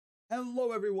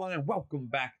Hello, everyone, and welcome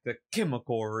back to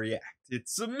Chemical React.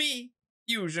 It's me,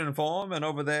 Fusion Form, and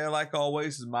over there, like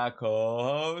always, is my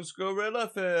co-host, Gorilla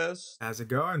Fist. How's it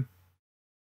going?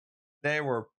 Today,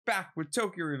 we're back with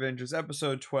Tokyo Revengers,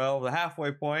 episode 12, the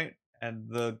halfway point, and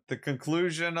the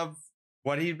conclusion of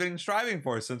what he's been striving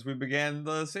for since we began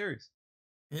the series.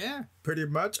 Yeah, pretty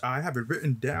much. I have it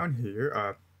written down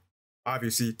here.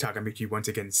 Obviously, Takamichi once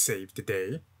again saved the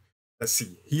day. Let's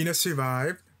see. Hina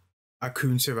survived.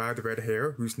 Akun survived, the red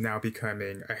hair, who's now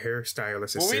becoming a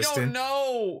hairstylist assistant. We don't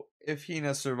know if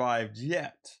Hina survived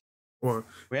yet. Well,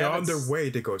 they're on their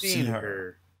way to go see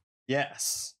her.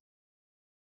 Yes.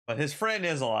 But his friend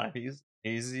is alive. He's a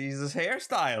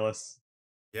hairstylist.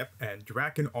 Yep, and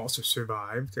Draken also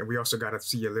survived, and we also got to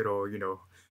see a little,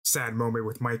 sad moment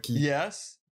with Mikey.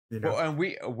 Yes. Well, and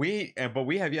but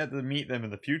we have yet to meet them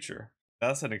in the future.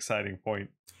 That's an exciting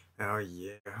point. Oh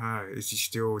yeah, is he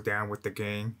still down with the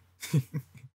gang?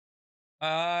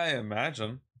 I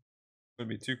imagine.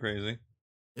 Wouldn't be too crazy.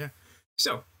 Yeah.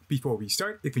 So, before we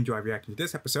start, if you enjoy reacting to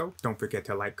this episode, don't forget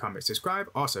to like, comment, subscribe.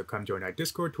 Also, come join our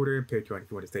Discord, Twitter, and Patreon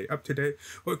if you want to stay up to date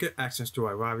or get access to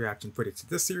our raw reaction footage to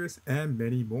this series and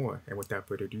many more. And without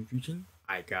further ado, Fusion,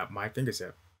 I got my fingers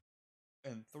up.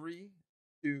 And 3,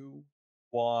 2,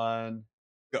 1,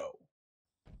 go.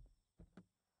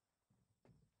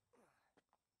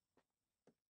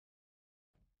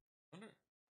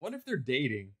 What if they're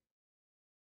dating?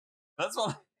 That's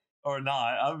what, or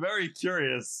not. I'm very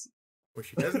curious. Well,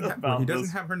 she doesn't have, he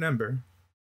doesn't have her number.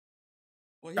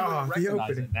 Well, he would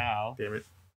recognize it now. Damn it.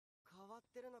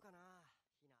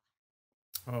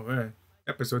 Oh man,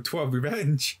 episode 12,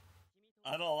 Revenge.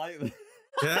 I don't like that.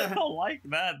 Yeah. I don't like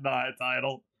that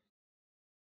title.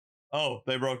 Oh,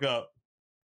 they broke up.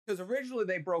 Because originally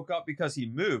they broke up because he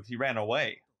moved. He ran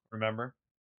away. Remember?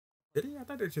 Did he? I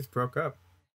thought they just broke up.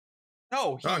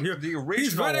 No, the original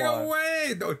he's running one.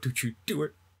 away! Don't you do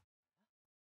it.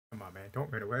 Come on, man.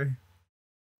 Don't run away.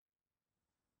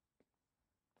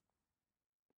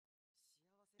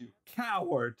 You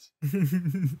coward.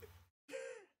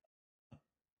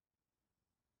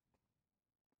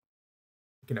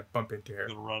 Gonna bump into her.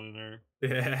 Gonna run in her.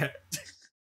 Yeah.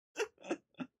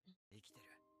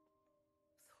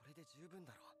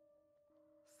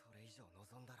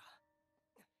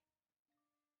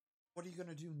 What are you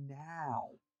gonna do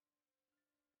now?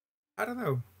 I don't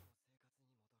know.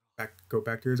 Go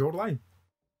back to his old line.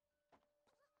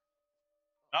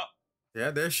 Oh. Yeah,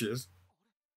 there she is.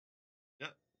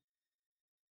 Yep.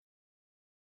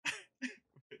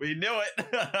 We knew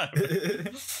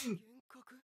it.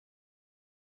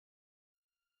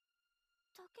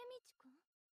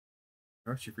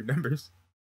 Oh, she remembers.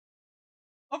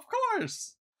 Of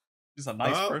course. He's a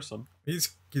nice person.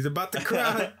 He's about to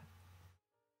cry.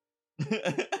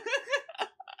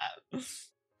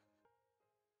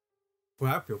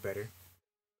 Well, I feel better.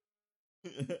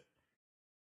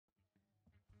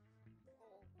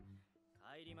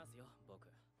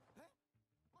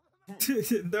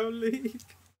 Don't leave.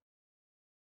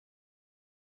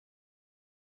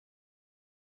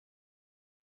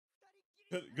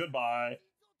 Goodbye.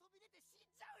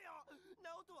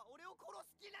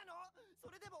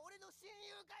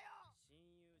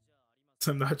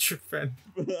 I'm not your friend.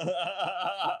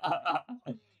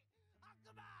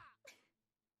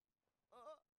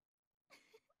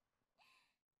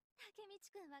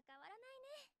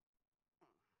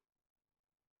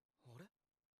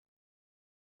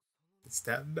 It's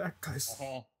that necklace.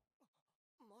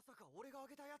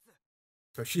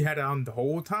 So she had it on the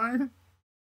whole time?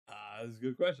 That's a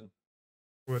good question.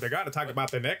 Well, they gotta talk about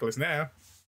the necklace now.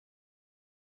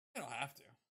 You don't have to.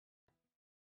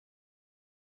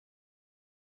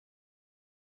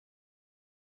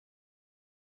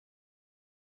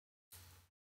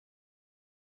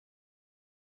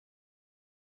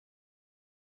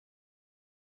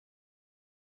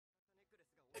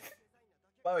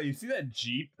 By the way, you see that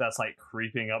Jeep that's like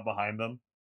creeping up behind them?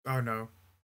 Oh no.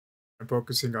 I'm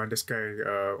focusing on this guy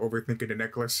overthinking the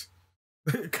necklace.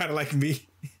 Kind of like me.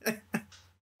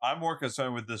 I'm more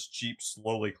concerned with this Jeep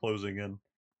slowly closing in.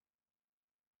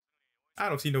 I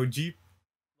don't see no Jeep.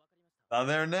 Not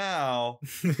there now.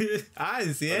 I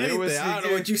didn't see anything. I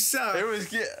don't know what you saw.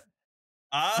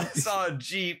 I saw a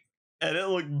Jeep and it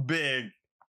looked big.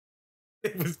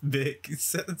 It was big. It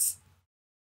says.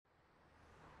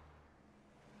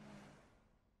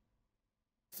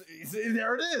 See,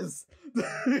 there it is.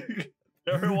 There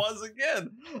it was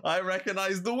again. I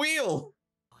recognized the wheel.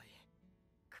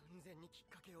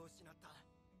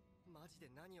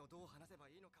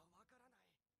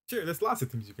 Sure, there's lots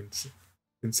of things you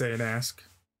can say and ask.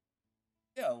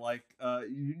 Yeah, like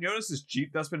you notice this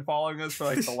Jeep that's been following us for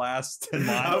like the last 10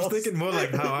 miles? I was thinking more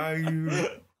like, how are you?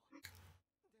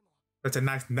 That's a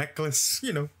nice necklace,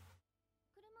 you know.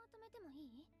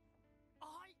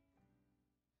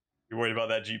 You're worried about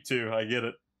that Jeep too, I get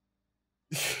it.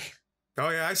 Oh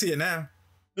yeah, I see it now.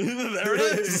 There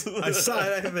it is. I saw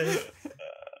it, I think.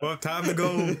 Well, time to go.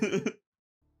 I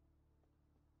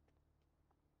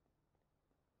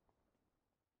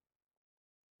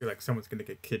feel like someone's gonna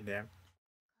get kidnapped.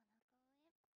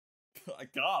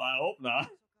 God, I hope not.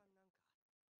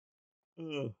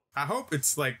 Ugh. I hope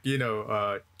it's like, you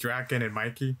know, Draken and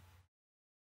Mikey.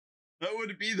 That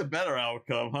would be the better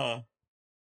outcome, huh?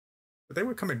 But they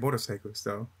would come in motorcycles,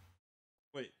 though.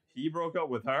 Wait, he broke up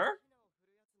with her?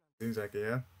 Seems like,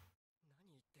 yeah.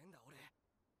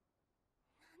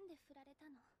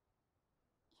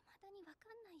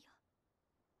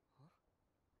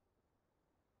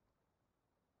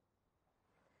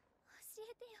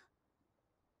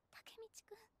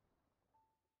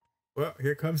 Well,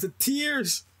 here comes the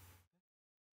tears.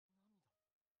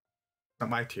 Not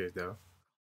my tears, though.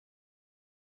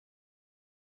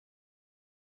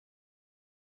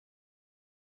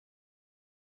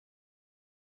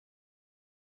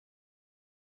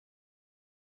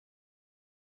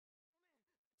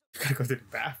 You gotta go to the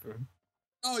bathroom.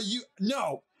 Oh, you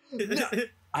no. No.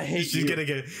 I hate she's you. gonna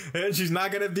get, and she's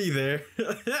not gonna be there.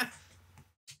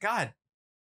 God,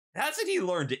 hasn't he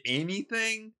learned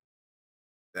anything?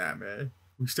 Yeah, man.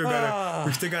 We still got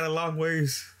a long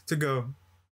ways to go.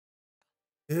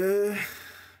 Yeah.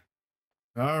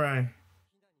 All right.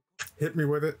 Hit me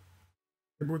with it.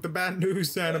 Hit me with the bad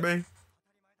news, anime.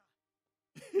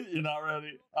 You're not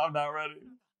ready. I'm not ready.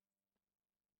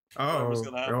 Oh, What's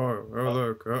gonna happen?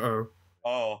 look.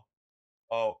 Oh.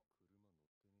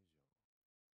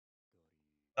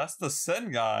 That's the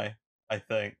Sen guy, I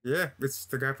think. Yeah, it's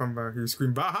the guy from he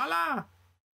screamed Valhalla,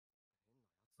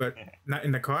 but not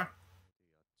in the car.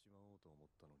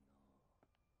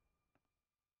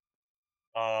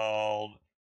 Oh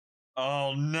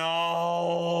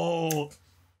no!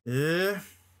 Yeah.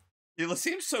 He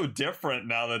seems so different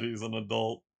now that he's an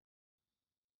adult.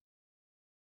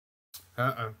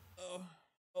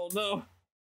 Oh no!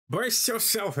 Brace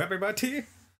yourself, everybody.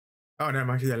 Oh, never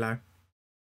mind. He's alive.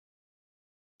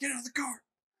 Get out of the car!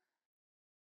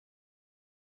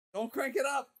 Don't crank it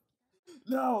up!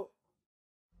 No!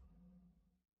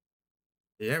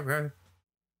 Yeah, well.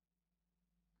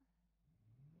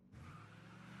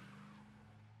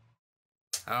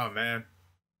 Oh, man.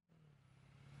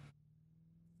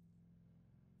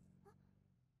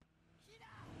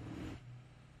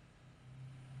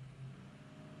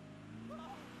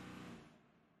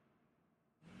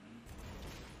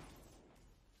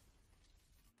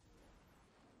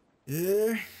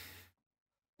 Yeah.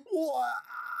 What?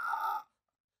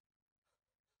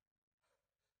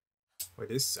 Well,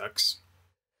 this sucks.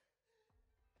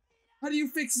 How do you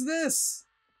fix this?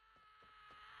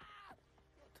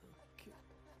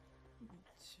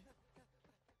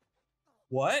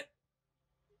 What?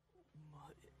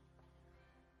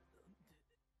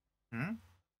 Hmm?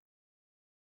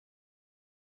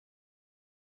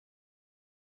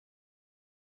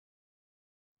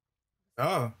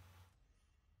 Oh.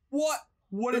 What?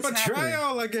 What is The happening?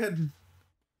 betrayal again.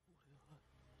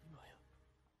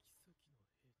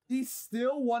 He's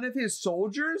still one of his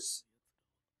soldiers?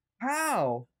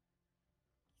 How?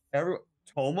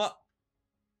 Toma?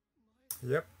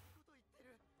 Yep.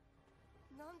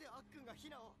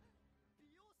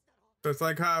 So it's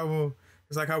like how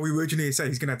we originally said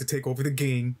he's gonna have to take over the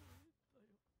game.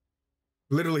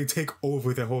 Literally take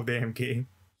over the whole damn game.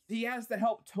 He has to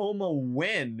help Toma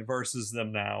win versus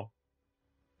them now.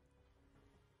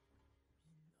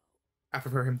 I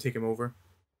prefer him take him over.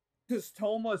 Because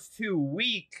Toma's too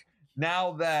weak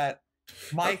now that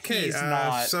Mikey's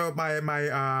not. So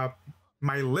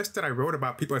my list that I wrote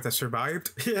about people that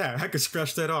survived, yeah, I could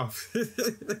scratch that off.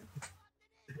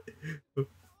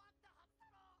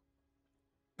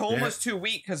 Toma's too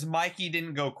weak because Mikey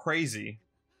didn't go crazy.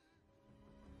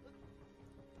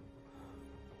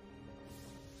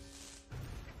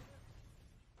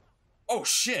 Oh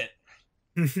shit!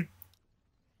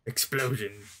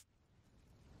 Explosion.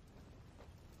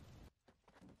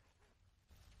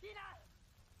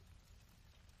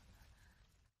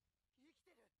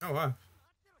 Oh wow.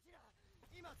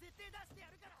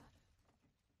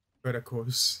 But of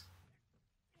course.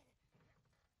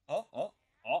 Oh.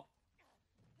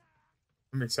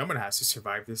 I mean, someone has to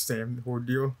survive this damn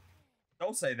ordeal.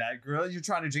 Don't say that, Gorilla. You're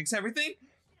trying to jinx everything?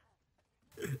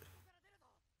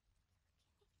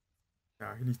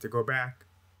 Nah, he needs to go back.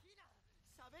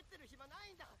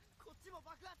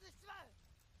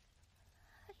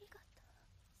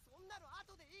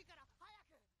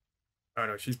 Oh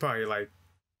no, she's probably like,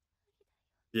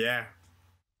 yeah,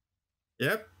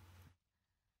 yep.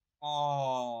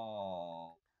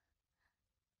 Oh.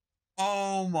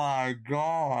 Oh my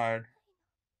god.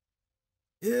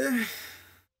 Yeah.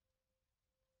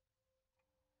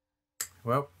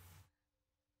 Well,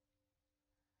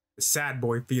 the sad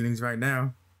boy feelings right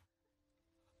now.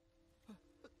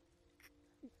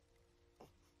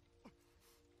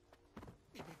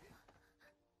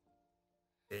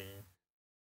 Damn.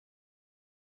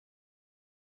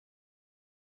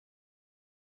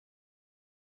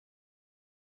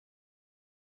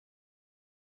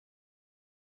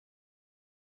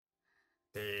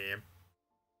 Damn.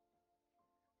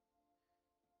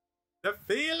 The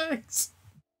feelings.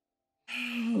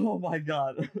 Oh my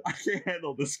god. I can't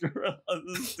handle this girl.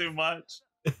 This is too much.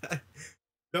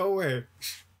 No way.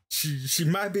 She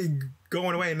might be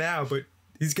going away now, but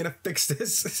he's gonna fix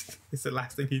this. It's the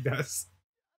last thing he does.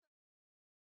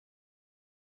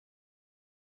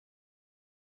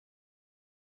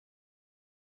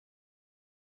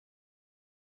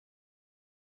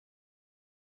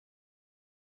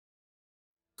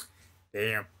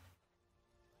 Damn.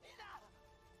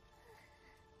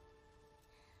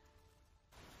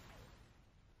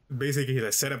 Basically, he's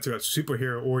a setup to a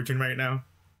superhero origin right now.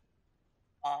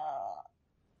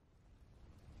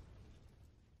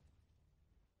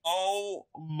 Oh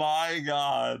my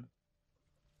god.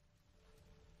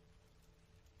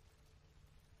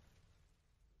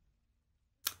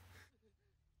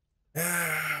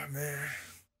 Ah, man.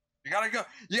 You gotta go.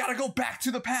 You gotta go back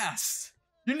to the past.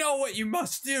 You know what you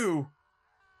must do.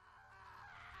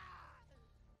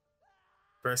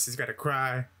 First, he's gotta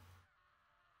cry.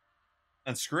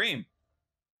 And scream.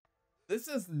 This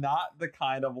is not the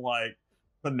kind of like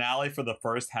finale for the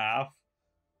first half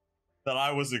that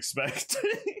I was expecting.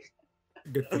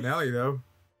 Good finale, though.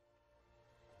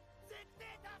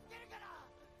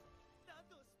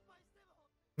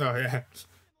 Oh, yeah.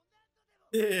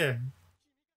 Yeah.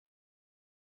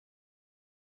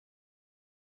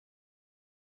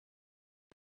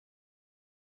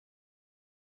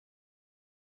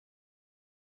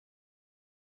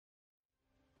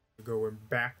 Going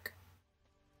back.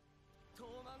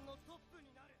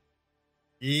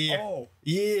 Yeah. Oh.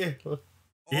 Yeah.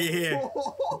 Yeah.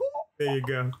 There you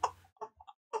go.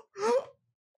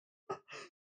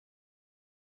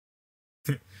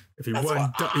 If you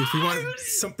want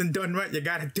something done right, you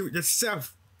gotta do it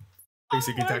yourself.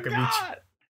 Basically, Takemichi.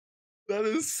 That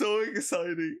is so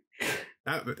exciting.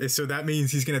 So that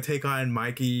means he's gonna take on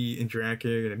Mikey and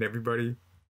Draken and everybody.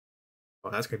 Oh,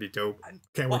 that's gonna be dope.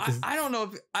 Can't wait. I don't know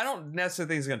if I don't necessarily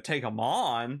think he's gonna take him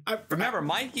on. Remember,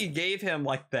 Mikey gave him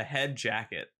like the head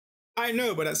jacket. I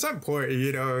know, but at some point,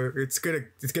 you know, it's gonna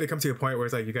come to a point where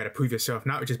it's like you gotta prove yourself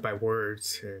not just by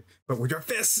words, but with your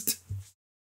fist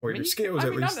or your skills.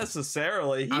 At least, not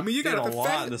necessarily. I mean, you gotta defend. A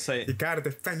lot to say. You gotta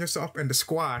defend yourself in the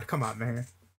squad. Come on, man.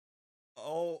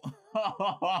 Oh.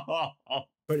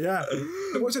 But yeah,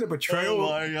 it wasn't a betrayal. Oh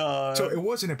my god! So it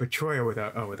wasn't a betrayal with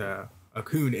a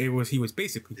Akun. He was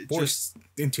basically forced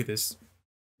into this.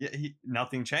 Yeah,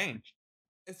 nothing changed.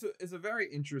 It's a very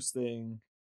interesting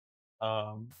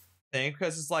thing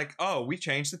because it's like, oh, we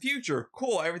changed the future.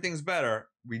 Cool, everything's better.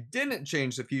 We didn't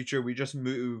change the future. We just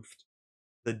moved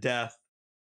the death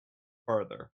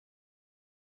further.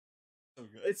 So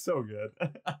good. It's so good.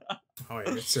 Oh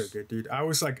yeah, it's so good, dude. I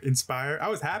was like inspired. I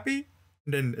was happy,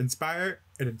 and then inspired,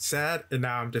 and then sad, and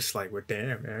now I'm just like, well,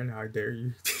 damn, man, how dare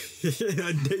you?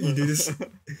 How dare you do this?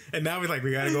 And now it's like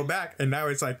we gotta go back, and now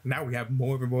it's like now we have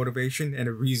more of a motivation and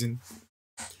a reason.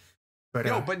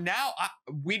 But but now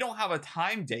we don't have a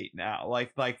time date now.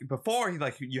 Like before,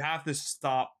 you have to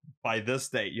stop by this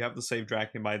date. You have to save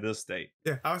Draken by this date.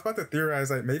 Yeah, I was about to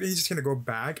theorize like maybe he's just gonna go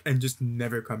back and just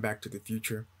never come back to the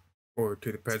future or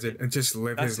to the present and just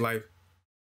live his life.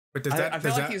 But does that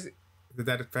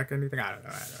affect anything? I don't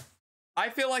know. I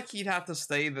feel like he'd have to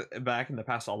stay back in the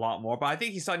past a lot more. But I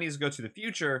think he still needs to go to the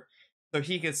future so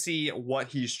he can see what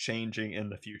he's changing in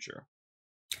the future.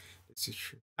 This is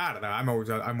true. I don't know. I'm always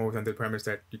under the premise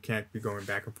that you can't be going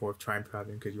back and forth time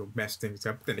traveling because you'll mess things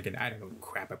up. But then again, I don't know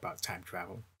crap about time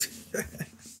travel.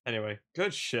 Anyway,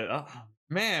 good shit. Oh,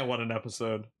 man, what an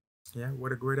episode. Yeah,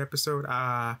 what a great episode.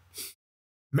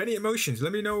 Many emotions.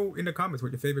 Let me know in the comments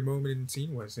what your favorite moment and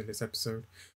scene was in this episode.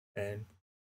 And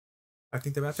I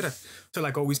think that's it. So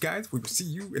like always, guys, we will see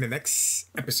you in the next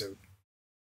episode.